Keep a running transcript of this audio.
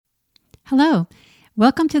Hello.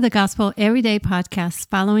 Welcome to the Gospel Everyday podcast,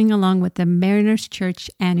 following along with the Mariners Church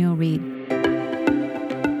annual read.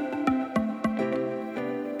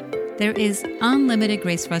 There is unlimited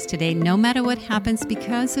grace for us today, no matter what happens,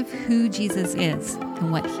 because of who Jesus is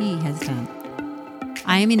and what he has done.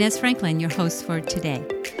 I am Inez Franklin, your host for today.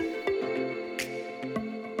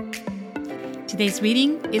 Today's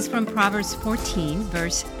reading is from Proverbs 14,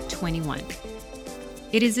 verse 21.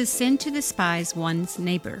 It is a sin to despise one's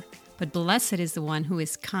neighbor, but blessed is the one who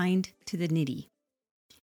is kind to the needy.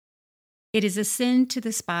 It is a sin to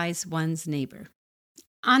despise one's neighbor.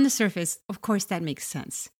 On the surface, of course, that makes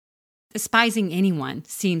sense. Despising anyone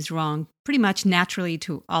seems wrong pretty much naturally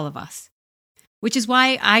to all of us, which is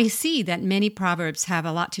why I see that many proverbs have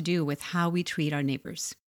a lot to do with how we treat our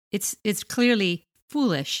neighbors. It's clearly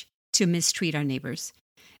foolish to mistreat our neighbors.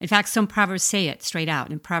 In fact, some proverbs say it straight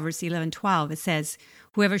out. In Proverbs 11:12, it says,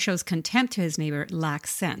 "Whoever shows contempt to his neighbor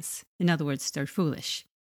lacks sense." In other words, they're foolish.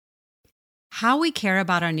 How we care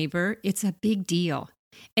about our neighbor, it's a big deal.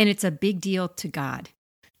 And it's a big deal to God.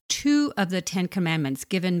 2 of the 10 commandments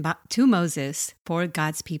given to Moses for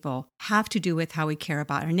God's people have to do with how we care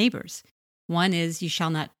about our neighbors. One is, you shall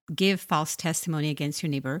not give false testimony against your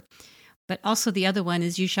neighbor. But also the other one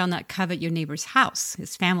is, you shall not covet your neighbor's house,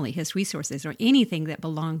 his family, his resources, or anything that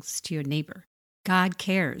belongs to your neighbor. God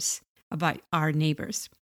cares about our neighbors.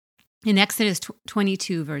 In Exodus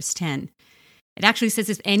 22, verse 10, it actually says,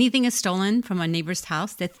 if anything is stolen from a neighbor's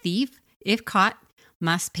house, the thief, if caught,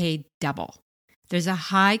 must pay double. There's a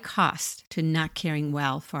high cost to not caring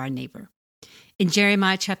well for our neighbor. In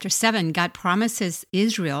Jeremiah chapter 7, God promises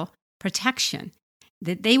Israel protection,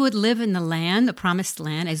 that they would live in the land, the promised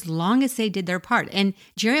land, as long as they did their part. And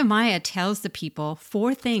Jeremiah tells the people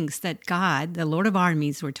 4 things that God, the Lord of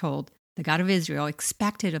armies, we're told, the God of Israel,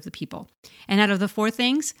 expected of the people. And out of the 4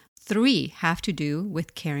 things, 3 have to do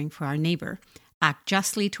with caring for our neighbor. Act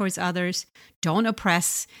justly towards others. Don't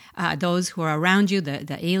oppress those who are around you,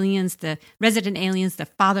 the aliens, the resident aliens, the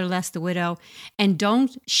fatherless, the widow. And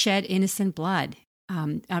don't shed innocent blood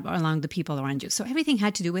along the people around you. So everything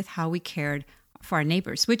had to do with how we cared for our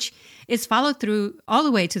neighbors, which is followed through all the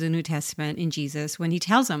way to the New Testament in Jesus when he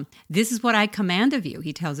tells them, this is what I command of you.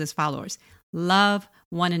 He tells his followers, love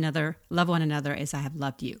one another as I have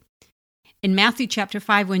loved you. In Matthew chapter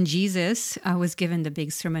 5, when Jesus was given the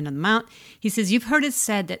big Sermon on the Mount, he says, you've heard it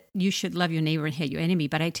said that you should love your neighbor and hate your enemy,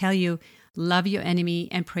 but I tell you, love your enemy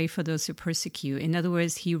and pray for those who persecute. In other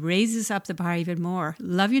words, he raises up the bar even more.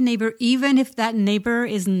 Love your neighbor, even if that neighbor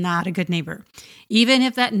is not a good neighbor, even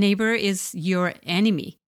if that neighbor is your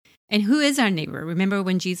enemy. And who is our neighbor? Remember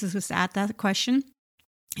when Jesus was asked that question?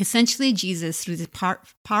 Essentially, Jesus, through the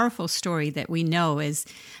powerful story that we know as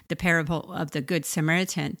the parable of the Good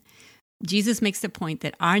Samaritan, Jesus makes the point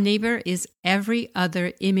that our neighbor is every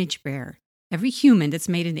other image bearer. Every human that's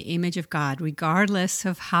made in the image of God, regardless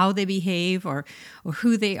of how they behave or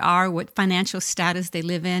who they are, what financial status they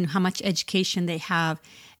live in, how much education they have,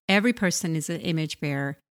 every person is an image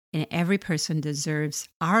bearer, and every person deserves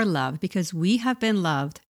our love because we have been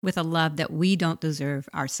loved with a love that we don't deserve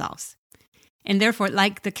ourselves. And therefore,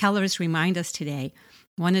 like the Kellers remind us today,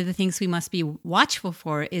 one of the things we must be watchful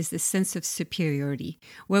for is the sense of superiority,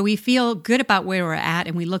 where we feel good about where we're at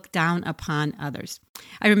and we look down upon others.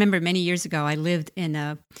 I remember many years ago, I lived in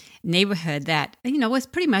a neighborhood that, was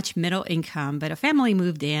pretty much middle income, but a family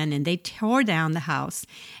moved in and they tore down the house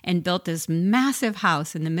and built this massive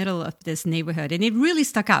house in the middle of this neighborhood. And it really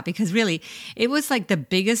stuck out because really, it was like the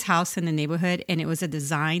biggest house in the neighborhood, and it was a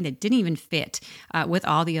design that didn't even fit with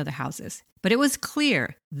all the other houses. But it was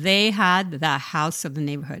clear they had the house of the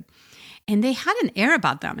neighborhood. And they had an air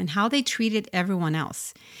about them and how they treated everyone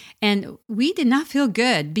else. And we did not feel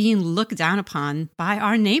good being looked down upon by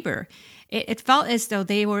our neighbor. It felt as though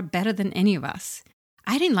they were better than any of us.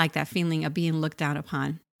 I didn't like that feeling of being looked down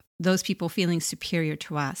upon, those people feeling superior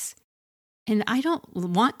to us. And I don't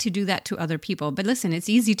want to do that to other people. But listen, it's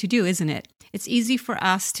easy to do, isn't it? It's easy for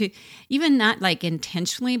us to, even not like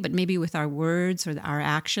intentionally, but maybe with our words or our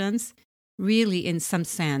actions, really, in some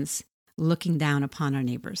sense, looking down upon our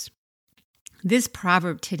neighbors. This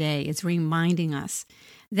proverb today is reminding us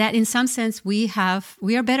that in some sense we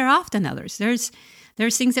are better off than others. There's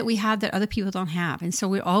things that we have that other people don't have. And so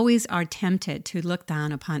we always are tempted to look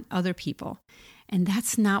down upon other people. And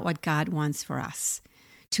that's not what God wants for us.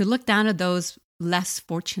 To look down at those less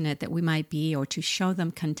fortunate that we might be, or to show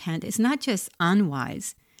them content, is not just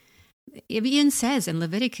unwise. It even says in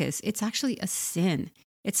Leviticus, it's actually a sin.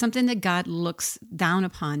 It's something that God looks down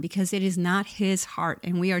upon because it is not his heart,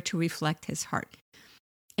 and we are to reflect his heart.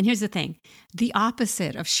 And here's the thing. The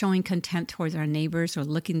opposite of showing contempt towards our neighbors or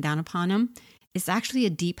looking down upon them is actually a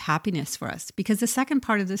deep happiness for us, because the second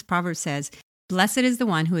part of this proverb says, "Blessed is the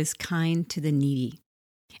one who is kind to the needy."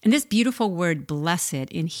 And this beautiful word blessed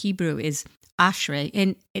in Hebrew is ashrei,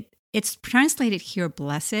 and it's translated here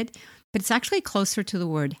blessed, but it's actually closer to the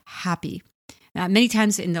word happy. Many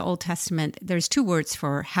times in the Old Testament, there's two words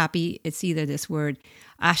for happy. It's either this word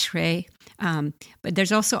ashrei, but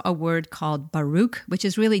there's also a word called baruch, which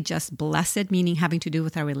is really just blessed, meaning having to do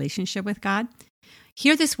with our relationship with God.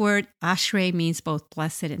 Here, this word ashrei means both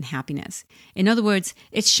blessed and happiness. In other words,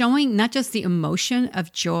 it's showing not just the emotion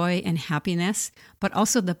of joy and happiness, but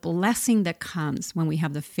also the blessing that comes when we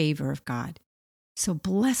have the favor of God. So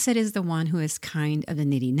blessed is the one who is kind of the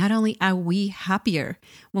needy. Not only are we happier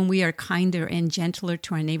when we are kinder and gentler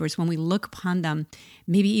to our neighbors, when we look upon them,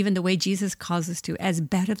 maybe even the way Jesus calls us to, as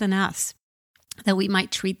better than us, that we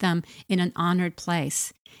might treat them in an honored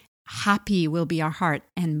place. Happy will be our heart,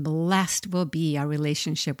 and blessed will be our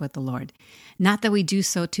relationship with the Lord. Not that we do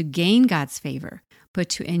so to gain God's favor, but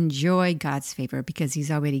to enjoy God's favor because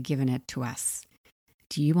He's already given it to us.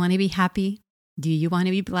 Do you want to be happy? Do you want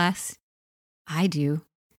to be blessed? I do.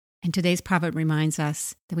 And today's proverb reminds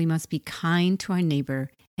us that we must be kind to our neighbor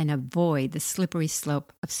and avoid the slippery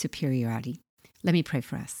slope of superiority. Let me pray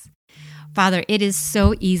for us. Father, it is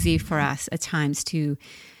so easy for us at times to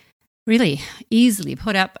really easily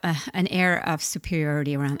put up an air of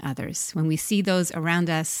superiority around others. When we see those around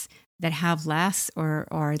us that have less or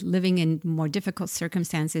are living in more difficult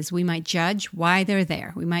circumstances, we might judge why they're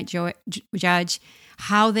there. We might judge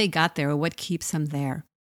how they got there or what keeps them there.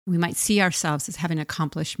 We might see ourselves as having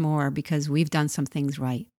accomplished more because we've done some things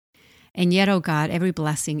right. And yet, oh God, every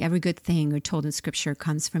blessing, every good thing we're told in Scripture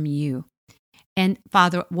comes from you. And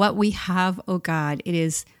Father, what we have, oh God, it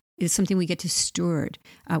is something we get to steward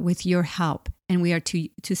with your help. And we are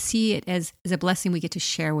to see it as a blessing we get to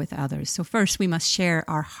share with others. So first, we must share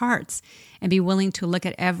our hearts and be willing to look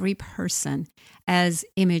at every person as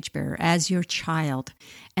image bearer, as your child.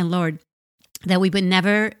 And Lord, that we would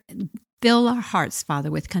never fill our hearts,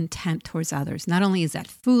 Father, with contempt towards others. Not only is that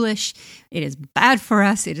foolish, it is bad for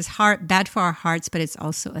us, it is bad for our hearts, but it's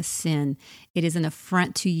also a sin. It is an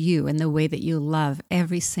affront to you and the way that you love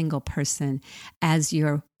every single person as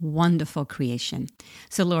your wonderful creation.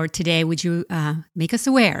 So Lord, today would you make us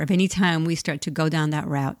aware of any time we start to go down that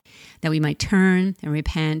route, that we might turn and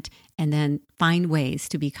repent and then find ways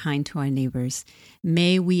to be kind to our neighbors.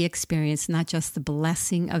 May we experience not just the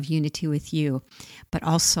blessing of unity with you, but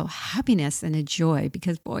also happiness and a joy,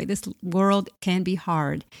 because boy, this world can be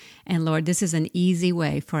hard. And Lord, this is an easy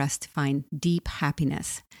way for us to find deep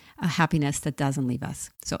happiness, a happiness that doesn't leave us.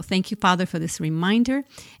 So thank you, Father, for this reminder,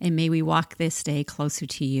 and may we walk this day closer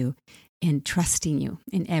to you and trusting you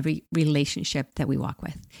in every relationship that we walk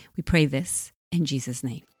with. We pray this in Jesus'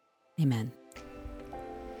 name. Amen.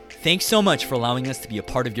 Thanks so much for allowing us to be a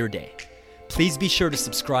part of your day. Please be sure to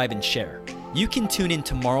subscribe and share. You can tune in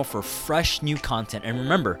tomorrow for fresh new content. And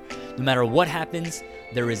remember, no matter what happens,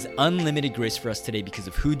 there is unlimited grace for us today because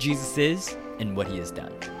of who Jesus is and what he has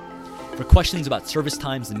done. For questions about service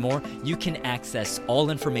times and more, you can access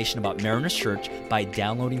all information about Mariners Church by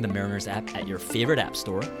downloading the Mariners app at your favorite app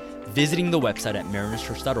store, visiting the website at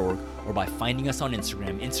marinerschurch.org, or by finding us on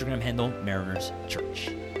Instagram handle Mariners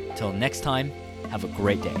Church. Till next time, have a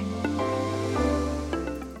great day.